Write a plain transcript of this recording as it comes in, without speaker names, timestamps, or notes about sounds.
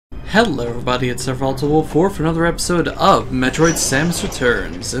Hello everybody, it's Wolf for another episode of Metroid Samus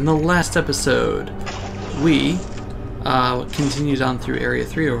Returns. In the last episode, we continued on through Area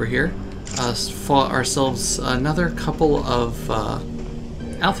 3 over here, fought ourselves another couple of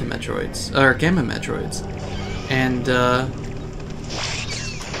Alpha Metroids, or Gamma Metroids, and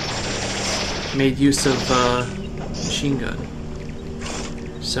made use of machine gun.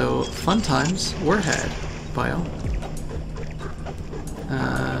 So, fun times were had by all.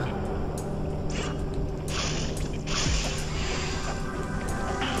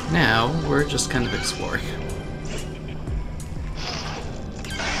 Now, we're just kind of exploring.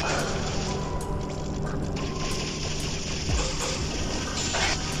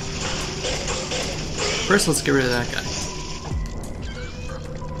 First, let's get rid of that guy.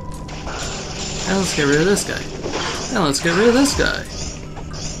 And let's get rid of this guy. And let's get rid of this guy.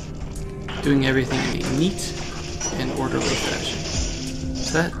 Doing everything in a neat and orderly fashion.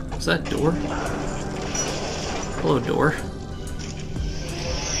 Is that door? Hello, door.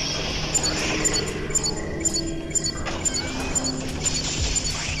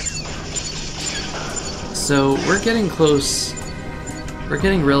 So we're getting close. We're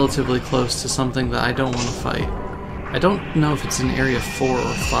getting relatively close to something that I don't want to fight. I don't know if it's in area 4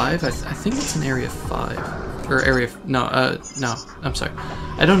 or 5. I think it's in area 5 or area. No, I'm sorry.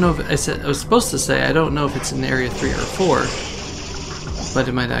 I don't know if I was supposed to say I don't know if it's in area 3 or 4, but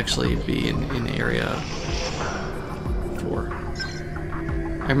it might actually be in area 4.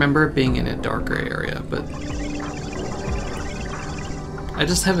 I remember it being in a darker area, but I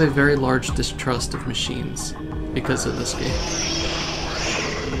just have a very large distrust of machines because of this game.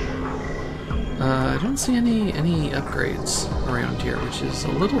 I don't see any upgrades around here, which is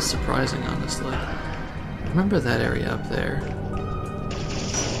a little surprising, honestly. Remember that area up there.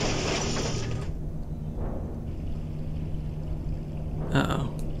 Uh-oh.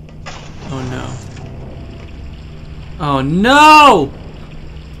 Oh no. Oh no!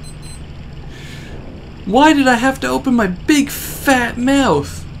 Why did I have to open my big fat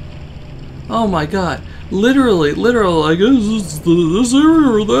mouth? Oh my god. Literally, I guess it's this area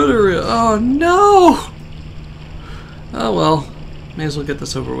or that area. Oh no! Oh well. May as well get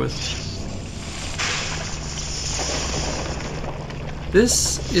this over with.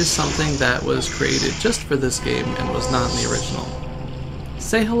 This is something that was created just for this game and was not in the original.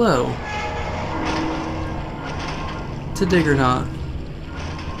 Say hello to Diggernaut.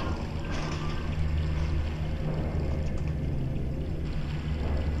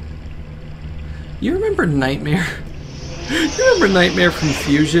 You remember Nightmare? You remember Nightmare from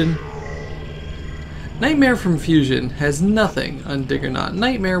Fusion? Nightmare from Fusion has nothing on Diggernaut.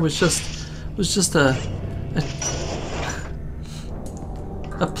 Nightmare was just a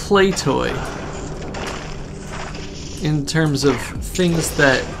play toy in terms of things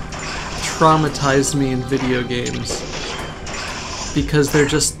that traumatized me in video games because they're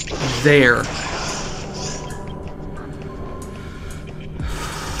just there.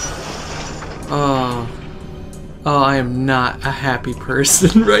 Oh, I am not a happy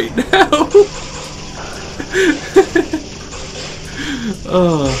person right now.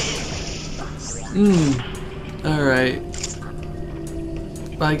 Alright.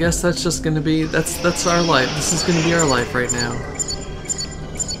 I guess that's just gonna be, that's our life. This is gonna be our life right now.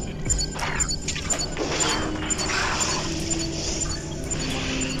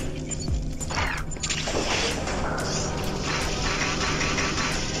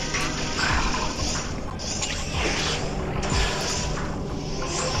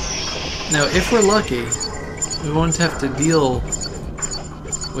 Now, if we're lucky, we won't have to deal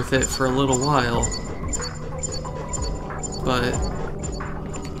with it for a little while, but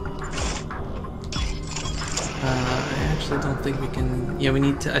I actually don't think we can. Yeah, we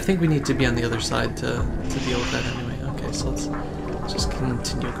need to. I think we need to be on the other side to deal with that anyway. Okay, so let's just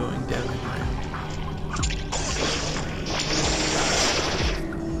continue going down anyway.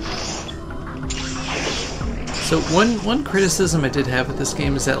 So one criticism I did have with this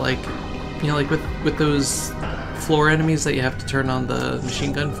game is that, like, you know, like with those floor enemies that you have to turn on the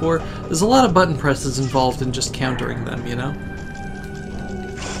machine gun for, there's a lot of button presses involved in just countering them, you know?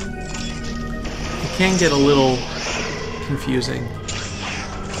 It can get a little confusing.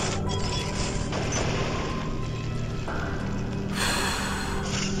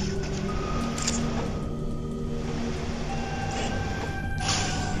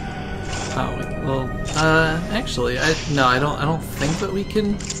 Oh, well, actually, I don't think that we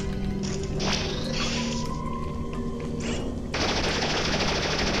can.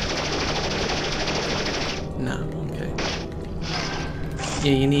 No, okay.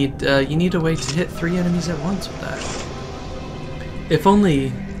 Yeah, you need a way to hit 3 enemies at once with that. If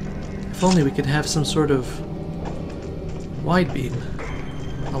only If only we could have some sort of wide beam.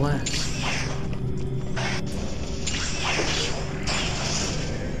 Alas.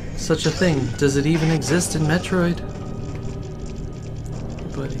 Such a thing. Does it even exist in Metroid?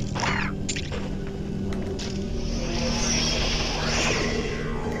 Buddy.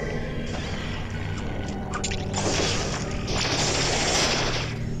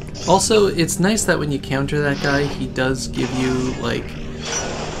 Also, it's nice that when you counter that guy, he does give you, like,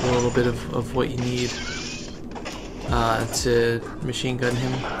 a little bit of what you need to machine gun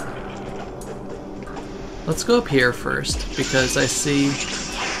him. Let's go up here first, because I see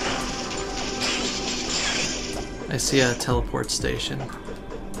a teleport station.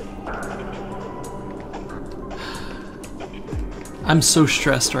 I'm so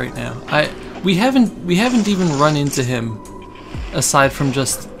stressed right now. We haven't even run into him aside from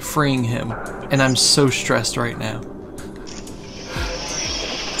just freeing him, and I'm so stressed right now.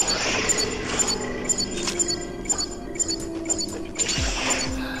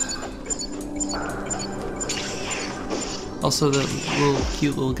 Also, the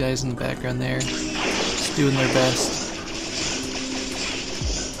cute little guys in the background there, just doing their best.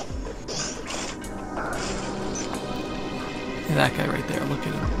 Hey, that guy right there, look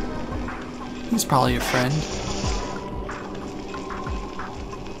at him. He's probably a friend.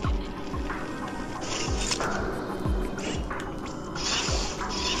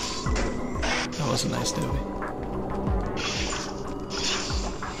 That was a nice doobie.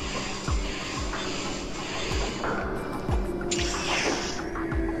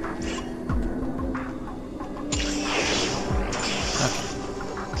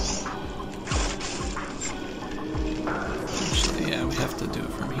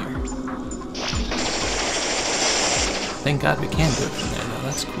 Thank God we can do it from there though,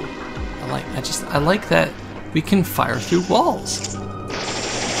 that's cool. I like that we can fire through walls.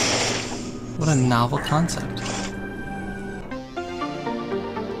 What a novel concept.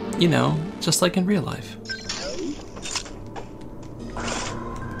 You know, just like in real life.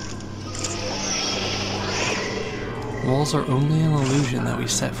 Walls are only an illusion that we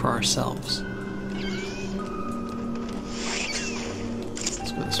set for ourselves.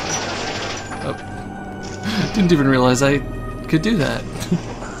 Let's go this way. Oh. Didn't even realize I could do that.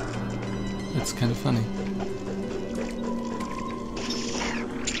 That's kind of funny.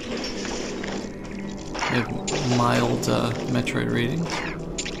 I have mild Metroid reading.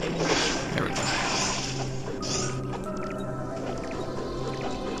 There we go.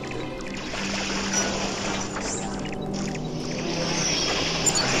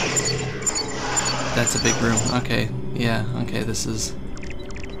 That's a big room. Okay, yeah, okay, this is...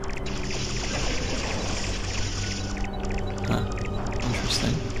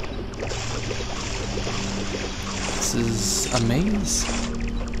 Interesting. This is a maze.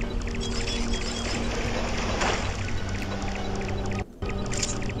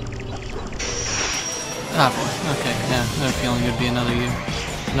 Ah, boy. Okay, yeah. I have a feeling it'd be another you.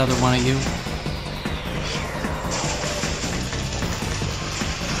 Another one of you.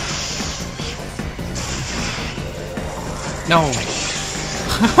 No!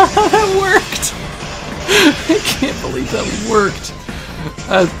 That worked! I can't believe that worked.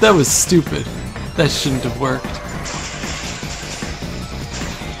 That was stupid. That shouldn't have worked.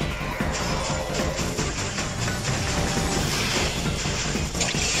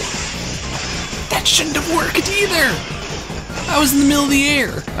 That shouldn't have worked either! I was in the middle of the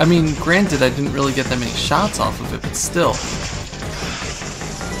air. I mean, granted, I didn't really get that many shots off of it, but still.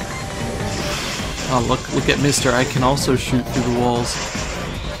 Oh, look at Mister. I can also shoot through the walls.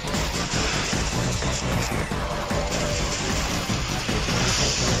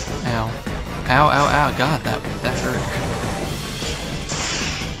 Ow, ow, ow, God, that hurt.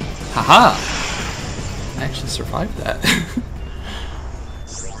 Haha! I actually survived that.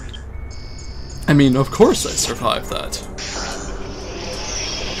 I mean, of course I survived that.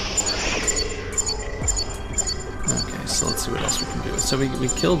 Okay, so let's see what else we can do. So we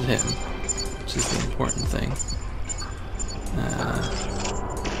killed him, which is the important thing.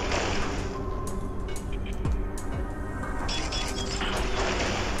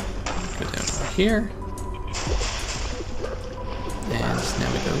 Here, and now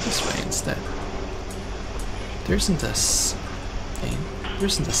we go this way instead. There isn't a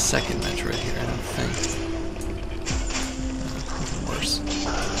second Metroid here, I don't think. Even worse.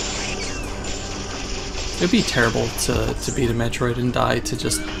 It'd be terrible to beat a Metroid and die to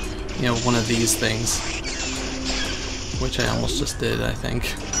just, you know, one of these things, which I almost just did, I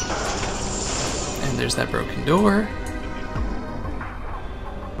think. And there's that broken door.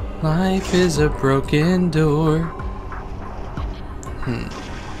 Life is a broken door.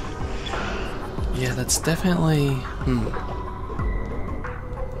 Yeah, that's definitely...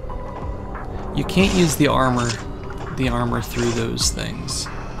 You can't use the armor through those things.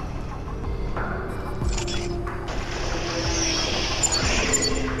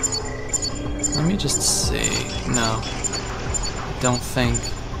 Let me just see. No. Don't think.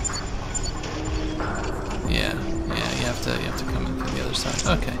 Yeah, you have to come in through the other side.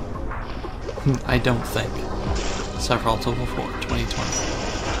 Okay. I don't think. Sephiroth Level 4, 2020.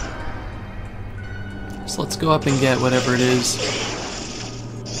 So let's go up and get whatever it is.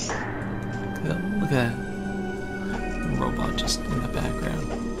 Look at that robot just in the background.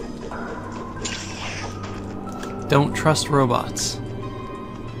 Don't trust robots.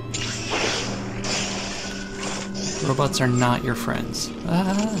 Robots are not your friends.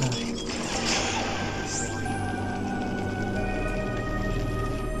 Ah.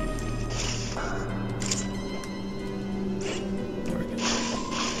 There we go.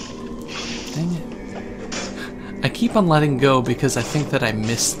 Dang it. I keep on letting go because I think that I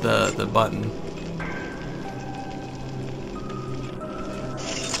missed the button.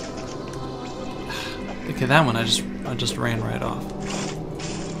 Okay, that one I just ran right off.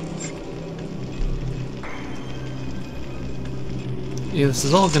 Yeah, this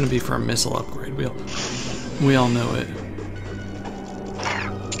is all going to be for a missile upgrade. We all know it.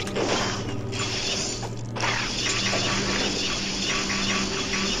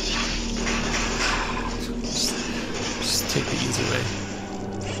 Just take the easy way.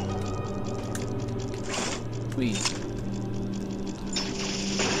 Whee.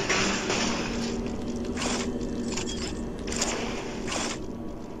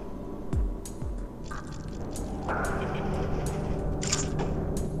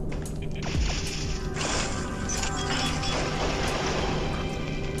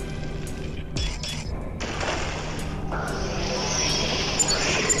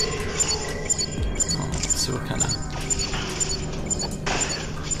 So what kind of...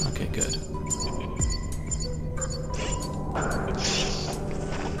 Okay, good.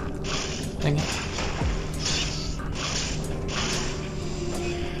 Dang it.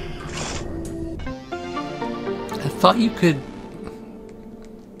 I thought you could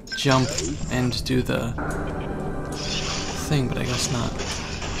jump and do the thing, but I guess not.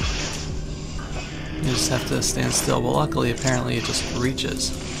 You just have to stand still, but luckily apparently it just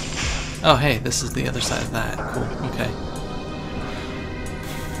reaches. Oh, hey, this is the other side of that. Cool, okay.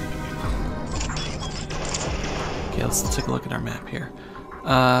 Okay, let's take a look at our map here.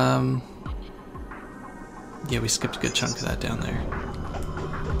 Yeah, we skipped a good chunk of that down there.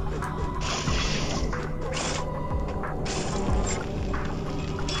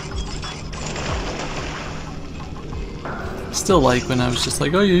 Still like when I was just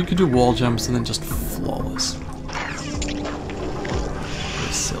like, oh yeah, you could do wall jumps and then just flawless.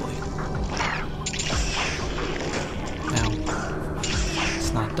 Really silly.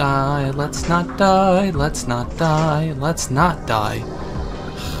 Die, let's not die, let's not die, let's not die.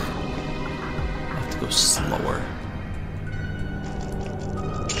 I have to go slower.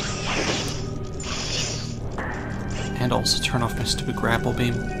 And also turn off my stupid grapple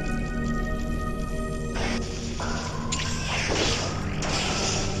beam.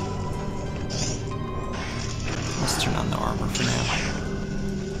 Let's turn on the armor for now.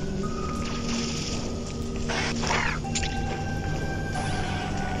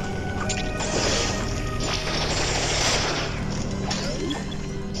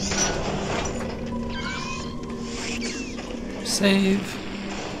 Save.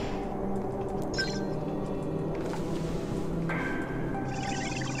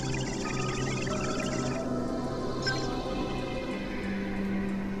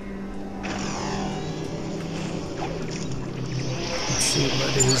 Let's see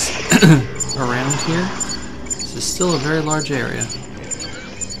what is around here. This is still a very large area.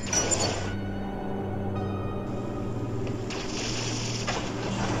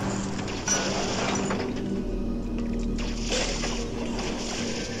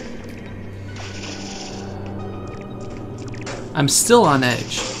 I'm still on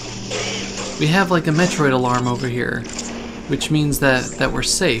edge. We have like a Metroid alarm over here, which means that we're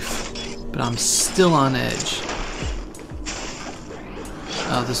safe, but I'm still on edge.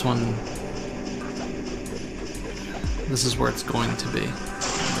 Oh, this one... This is where it's going to be.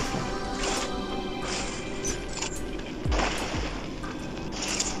 Wonderful.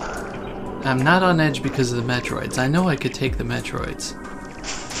 I'm not on edge because of the Metroids. I know I could take the Metroids.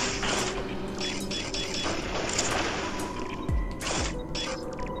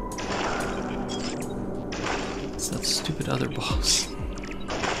 Stupid other boss.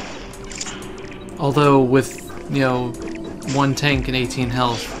 Although with, you know, 1 tank and 18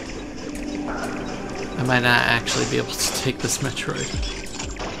 health, I might not actually be able to take this Metroid.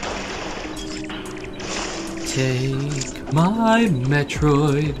 Take my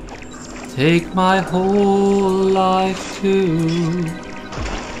Metroid, take my whole life too,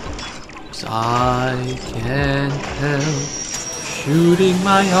 'cause I can't help shooting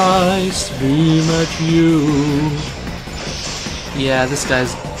my ice beam at you. Yeah, this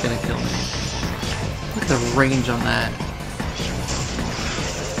guy's gonna kill me. Look at the range on that.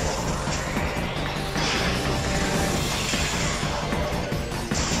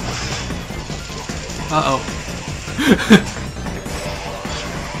 Uh-oh.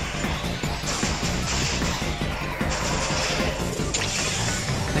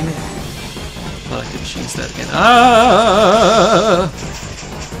 Dang it. Thought I could cheese that again. Ah!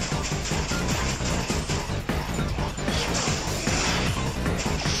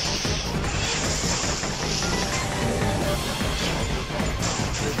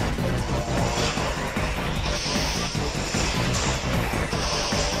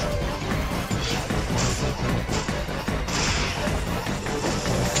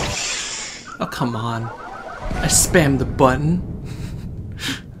 Oh, come on. I spammed the button.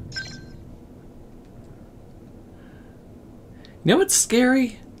 You know what's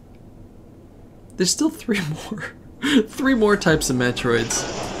scary? There's still 3 more. 3 more types of Metroids.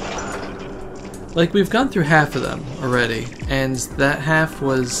 Like, we've gone through half of them already, and that half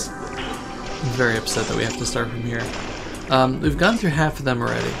was... I'm very upset that we have to start from here. We've gone through half of them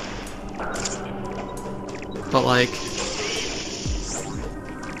already. But, like...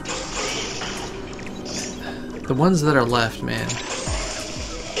 the ones that are left, man,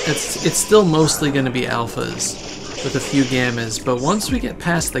 it's still mostly going to be alphas with a few gammas, but once we get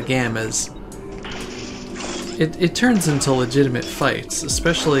past the gammas, it turns into legitimate fights,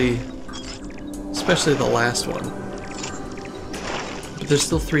 especially the last one. But there's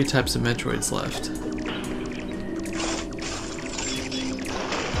still 3 types of Metroids left.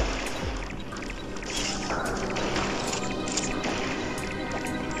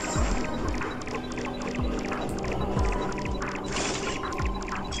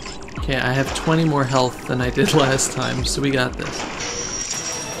 Okay, I have 20 more health than I did last time, so we got this.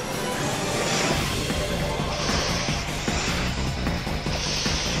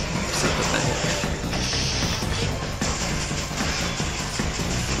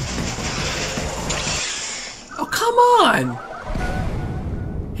 Oh, come on!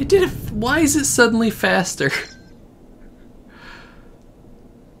 It did it. Why is it suddenly faster?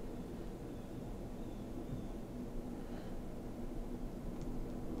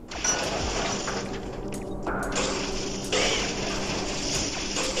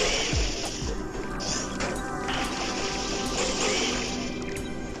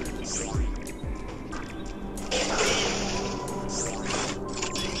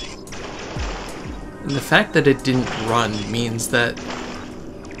 And the fact that it didn't run means that...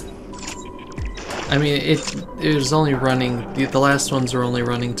 I mean, it was only running... The last ones are only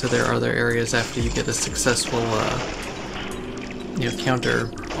running to their other areas after you get a successful, counter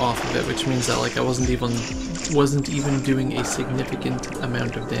off of it, which means that, like, I wasn't even doing a significant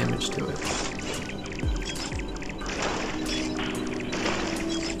amount of damage to it.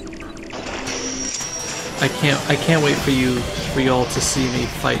 I can't wait for you all to see me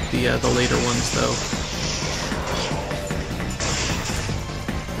fight the later ones though.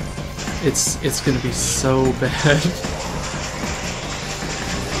 It's gonna be so bad.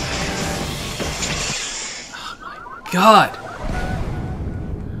 Oh my god!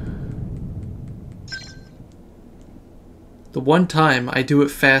 The one time I do it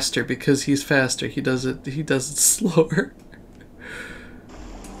faster because he's faster, he does it slower.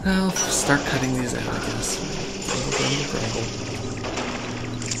 I'll start cutting these out, I guess.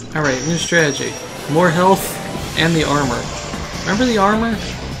 Alright, new strategy. More health and the armor. Remember the armor?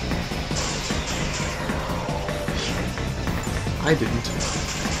 I didn't.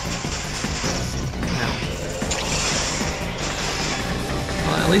 Ow.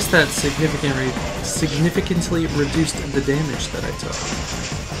 Well, at least that significantly reduced the damage that I took.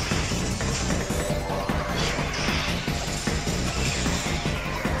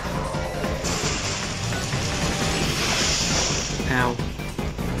 Ow.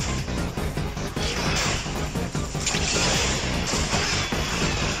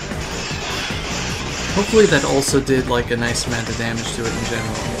 Hopefully that also did like a nice amount of damage to it in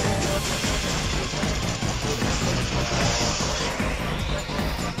general.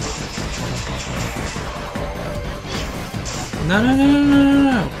 No, no, no, no, no, no,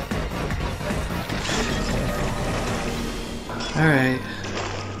 no. Alright.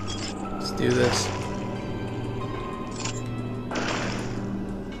 Let's do this.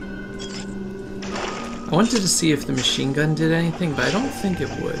 I wanted to see if the machine gun did anything, but I don't think it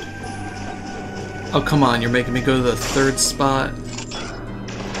would. Oh, come on, you're making me go to the third spot.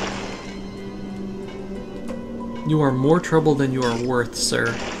 You are more trouble than you are worth,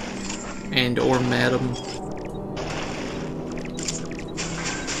 sir. And or madam.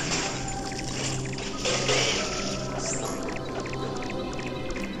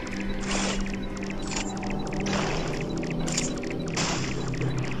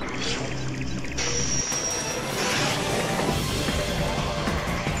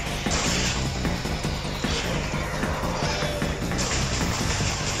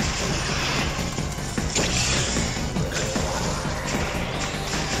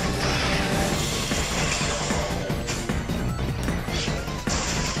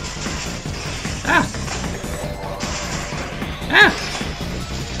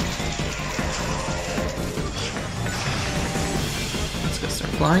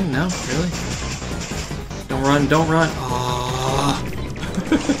 Flying? No, really? Don't run, don't run. Aww.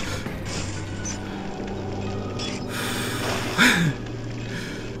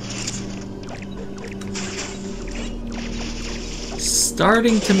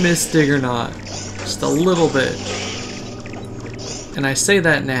 Starting to miss Diggernaut. Just a little bit. And I say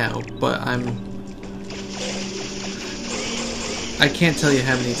that now, but I can't tell you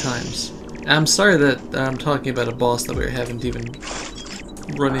how many times. I'm sorry that I'm talking about a boss that we haven't even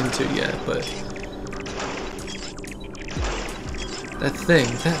run into yet, but that thing,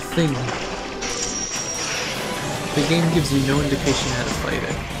 the game gives you no indication how to fight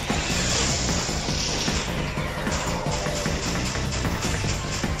it.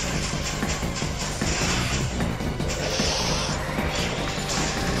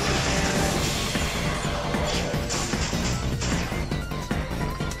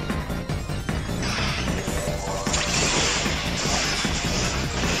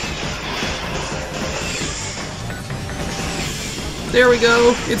 There we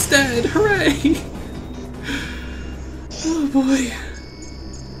go! It's dead! Hooray! Oh boy.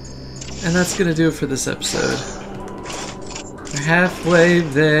 And that's gonna do it for this episode. We're halfway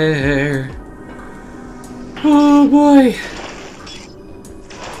there. Oh boy!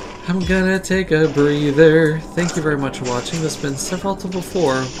 I'm gonna take a breather. Thank you very much for watching. This has been Survival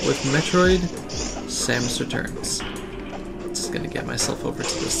 4 with Metroid Samus Returns. Just gonna get myself over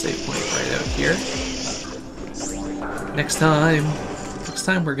to the save point right out here. Next time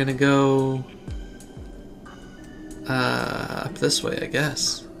we're gonna go up this way, I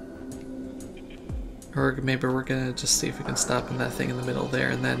guess. Or maybe we're gonna just see if we can stop in that thing in the middle there,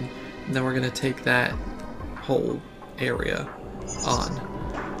 and then we're gonna take that whole area on.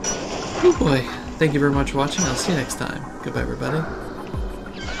 Oh boy! Thank you very much for watching. I'll see you next time. Goodbye, everybody.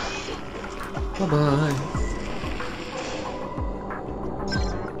 Bye bye.